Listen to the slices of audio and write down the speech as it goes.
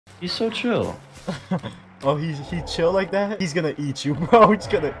He's so chill. Oh, he chill like that? He's gonna eat you, bro. He's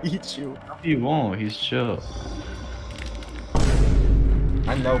gonna eat you. He won't. He's chill.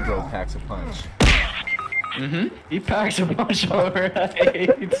 I know, bro. Packs a punch. He packs a punch,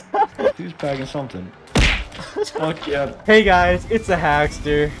 alright. He's packing something. Fuck yeah. Hey guys, it's a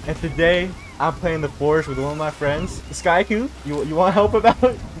Haxter, and today I'm playing the forest with one of my friends, Skyku. You want to help him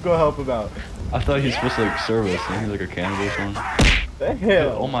out? Go help him out. I thought he was supposed to like serve us, and he's like a cannibal or something. The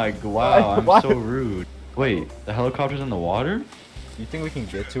hell? Oh my god! Wow, I'm so rude. Wait, the helicopter's in the water? You think we can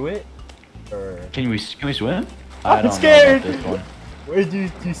get to it? Or Can we swim? I'm scared. Know about this one. Wait, do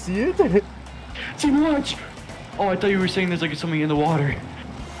you see it? See, watch! Oh, I thought you were saying there's like something in the water.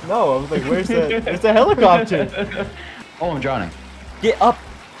 No, I was like, where's the helicopter? Oh, I'm drowning. Get up!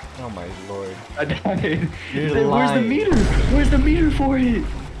 Oh my lord. I died. You're Where's the lying. meter? Where's the meter for it?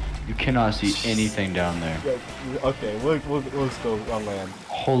 You cannot see anything down there. Yeah, okay, we'll go on land.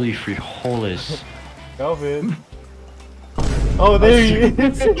 Holy frijoles. Calvin. Oh, there he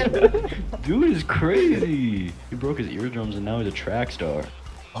is. Dude is crazy. He broke his eardrums and now he's a track star.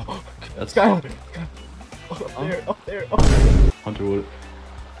 Oh, That's Sky. Up there. Hunter,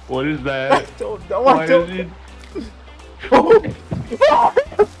 what is that? I don't know. Why I don't. is it? Oh.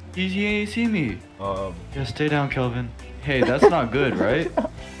 He ain't see me. Yeah, stay down, Kelvin. Hey, that's not good, right?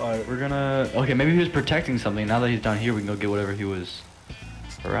 Alright. We're gonna... Okay, maybe he was protecting something. Now that he's down here, we can go get whatever he was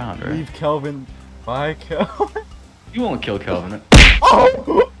around, right? Leave Kelvin. Bye, Kelvin. You won't kill Kelvin.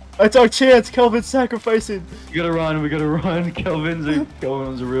 Oh! It's our chance. Kelvin's sacrificing. We gotta run. We gotta run. Kelvin's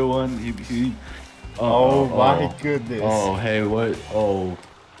a real one. Oh my goodness. Oh, hey, what? Oh,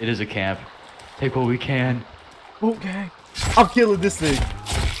 it is a camp. Take what we can. Okay. I'm killing this thing.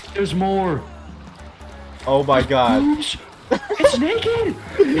 There's more. Oh my god. Oops. It's naked.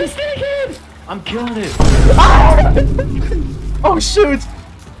 It's naked. I'm killing it. Oh shoot.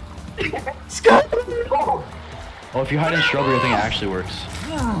 Scott. Oh, if you hide in shrubbery, I think it actually works.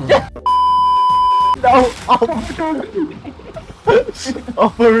 No. Oh,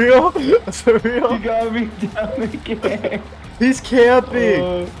 for real? For real? You got me down again. He's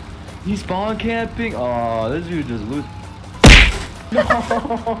camping. He's spawn camping. Oh, this dude just lose.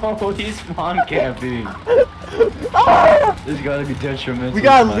 No, he's spawn camping. This is gotta be detrimental. We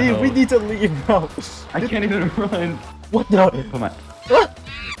gotta to my leave. health. We need to leave, bro. I can't even run. What the? Come on.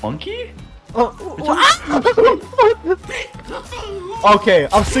 Monkey? Okay,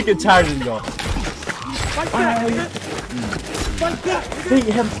 I'm sick and tired of y'all.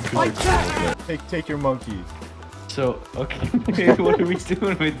 Take your monkey. So, okay, what are we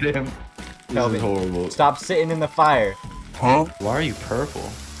doing with them? This Kelvin, is horrible. Stop sitting in the fire. Huh? Why are you purple?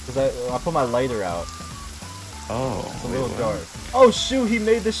 Cause I put my lighter out. Oh, It's a little dark. Oh shoot, he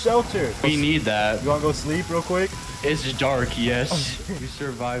made the shelter. We need that. You wanna go sleep real quick? It's dark, yes. We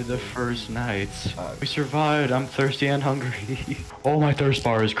survived the first night. We survived. I'm thirsty and hungry. Oh, my thirst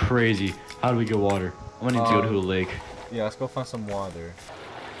bar is crazy. How do we get water? I'm gonna need to go to a lake. Yeah, let's go find some water.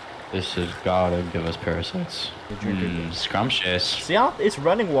 This has gotta give us parasites. Scrumptious. See, it's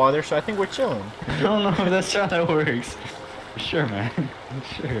running water, so I think we're chilling. I don't know if that's how that works. Sure, man.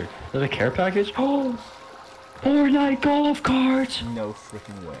 Sure. Is that a care package? Oh! Fortnite golf carts! No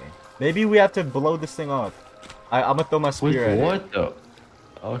freaking way. Maybe we have to blow this thing up. I'm gonna throw my spear at it. What the?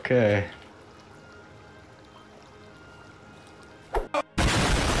 Okay.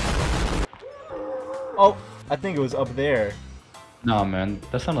 Oh, I think it was up there. Nah, man.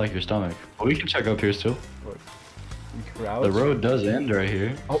 That sounded like your stomach. But we can check up here still. You crouch. The road does end right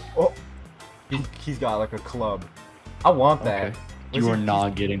here. Oh. He's got like a club. I want that. Okay. You are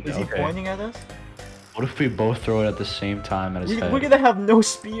not getting that. Is he pointing at us? What if we both throw it at the same time at his head? We're gonna have no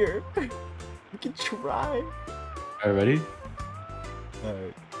spear. We can try. Alright, ready?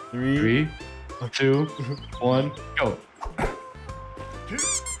 Alright. 3, 2, 1, go.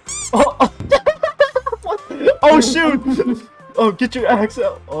 Oh, what? Oh shoot! Oh, get your axe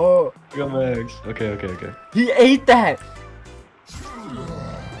out. Oh. I got my eggs. Okay. He ate that.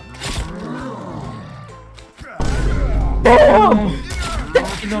 Damn!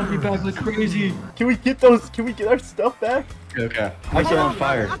 He knocked me back like crazy. Can we get those? Can we get our stuff back? Okay. I set on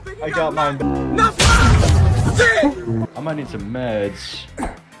fire. I got mine. I might need some meds.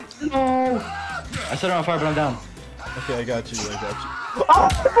 No! I set it on fire, but I'm down. Okay, I got you.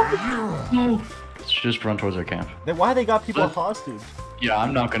 No! Let's just run towards our camp. Then why they got people hostage? Yeah,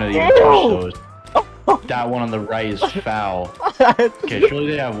 I'm not gonna even touch those. Oh. That one on the right is foul. Okay,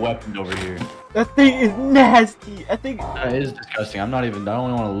 surely they have weapons over here. That thing is nasty. I think. That is disgusting. I don't even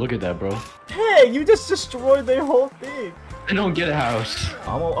want to look at that, bro. Hey, you just destroyed their whole thing. They don't get a house.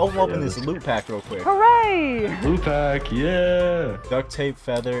 I'll open this loot pack real quick. Hooray! Loot pack, yeah. Duct tape,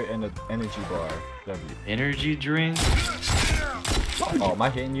 feather, and an energy bar. W. Energy drink. Oh, am I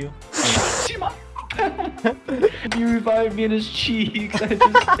hitting you? You revived me in his cheeks. I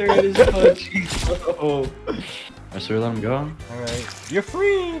just stared at his butt cheeks. Oh. Alright, so we let him go. Alright. You're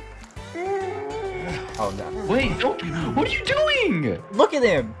free! Oh no. Wait, don't. What are you doing? Look at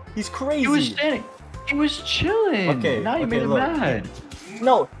him! He's crazy! He was standing. He was chilling. Okay, Now you made him look. mad.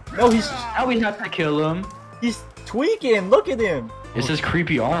 No, he's Now we have to kill him. tweaking! Look at him! It says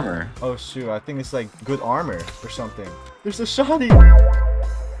creepy armor. Oh shoot, I think it's like good armor or something. There's a shotty!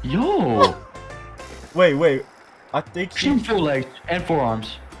 Yo. Wait. I think She's 4 legs and 4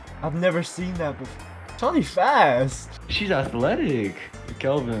 arms. I've never seen that before. Shotty fast! She's athletic.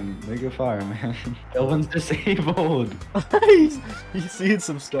 Kelvin, make a fire, man. Kelvin's disabled. he's seeing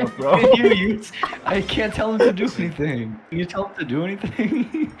some stuff, bro. I can't tell him to do anything. Can you tell him to do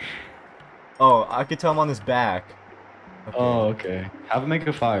anything? Oh, I could tell him on his back. Okay. Oh, okay. Have him make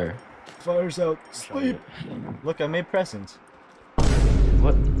a fire. Fire's out. Sleep. Look, I made presents.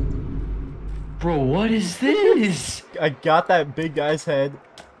 What? Bro, what is this? I got that big guy's head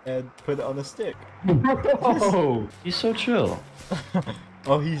and put it on a stick. Bro, he's so chill.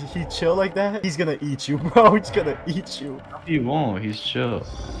 Oh, he chill like that? He's gonna eat you, bro. He's gonna eat you. He won't. He's chill.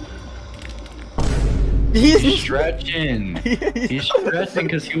 He's stretching. He's stretching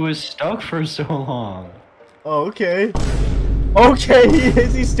because he was stuck for so long. Oh, okay. Okay, he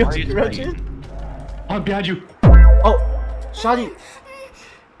is. He's still stretching. I'm behind you. Oh, Shotty.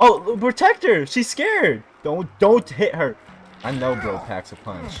 Oh, protect her. She's scared. Don't hit her. I know, bro. Packs a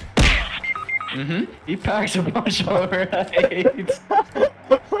punch. He packs a punch alright.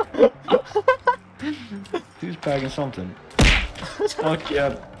 He's packing something. Fuck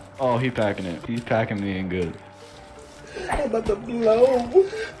yeah. Oh, he packing it. He's packing me in good. I'm about to blow.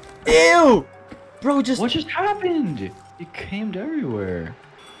 Ew! Bro, What just happened? It came everywhere.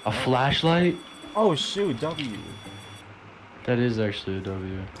 A flashlight? Oh shoot, W. That is actually a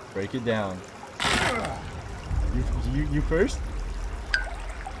W. Break it down. You first?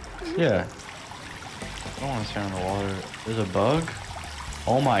 Yeah. I don't want to stand in the water. There's a bug?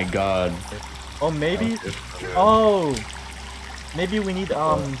 Oh my god. Oh, maybe? Oh! Maybe we need,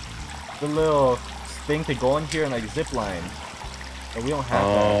 the little thing to go in here and, like, zip line. But we don't have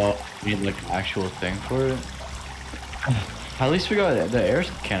that. Oh, we need, like, an actual thing for it? At least we got the air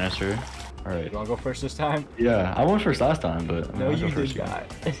canister. Alright. You wanna go first this time? Yeah, I went first last time, but... No, you did, guy.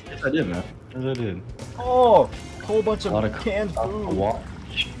 Yes, I did, man. Yes, I did. Oh! Whole bunch of, A lot of canned food. watch.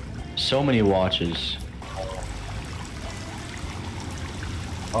 So many watches.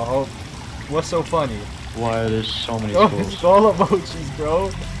 Oh, what's so funny? Why are there so many Oh, schools? skull emojis, bro.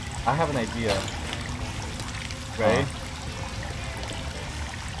 I have an idea. Ready?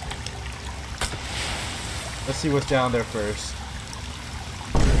 Let's see what's down there first.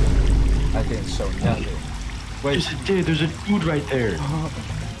 I didn't show nothing. Wait. There's a dude right there.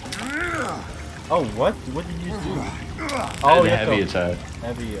 Oh, what? What did you do? Oh, heavy attack.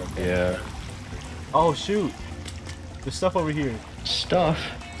 Heavy, okay. Yeah. Oh, shoot. There's stuff over here. Stuff?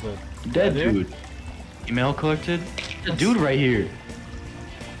 Look. Dead Right there? dude. Email collected? The dude right here.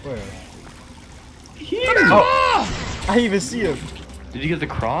 Where? Here! Oh! I didn't even see him. Did you get the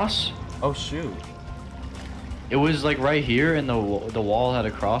cross? Oh, shoot. It was like right here, and the wall had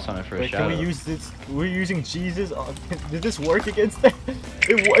a cross on it for a Wait, shadow. can we use this? We're using Jesus. Did this work against that?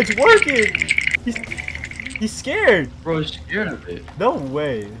 It's working! He's scared! Bro, I was scared of it. No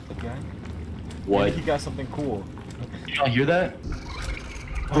way. Okay. What? Maybe he got something cool. You don't hear that?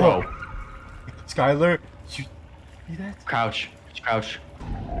 Bro. Skylar, you see that? Crouch. Just crouch.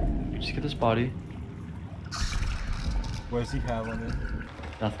 Just get this body. What does he have on it?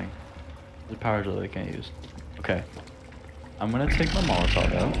 Nothing. The power drill I can't use. Okay. I'm gonna take my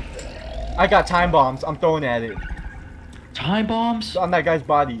Molotov out. I got time bombs. I'm throwing at it. Time bombs? On that guy's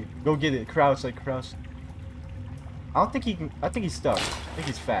body. Go get it. Crouch, like crouch. I don't think he can. I think he's stuck. I think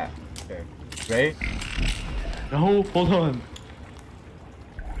he's fat. Okay. Ready? No, hold on.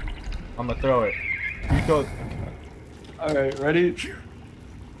 I'm gonna throw it. Go. Alright, ready?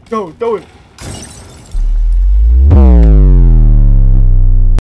 Go, throw it.